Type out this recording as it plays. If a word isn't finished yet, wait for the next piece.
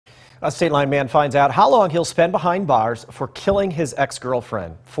A State Line man finds out how long he'll spend behind bars for killing his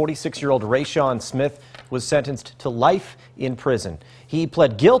ex-girlfriend. 46-year-old Rayshawn Smith was sentenced to life in prison. He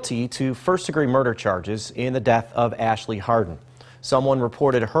pled guilty to first-degree murder charges in the death of Ashley Hardin. Someone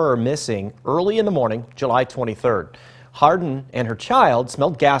reported her missing early in the morning, July 23rd. Hardin and her child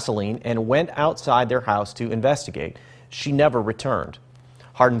smelled gasoline and went outside their house to investigate. She never returned.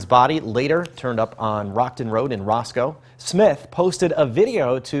 Hardin's body later turned up on Rockton Road in Roscoe. Smith posted a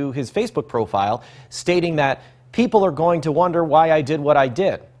video to his Facebook profile stating that people are going to wonder why I did what I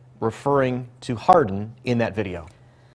did, referring to Hardin in that video.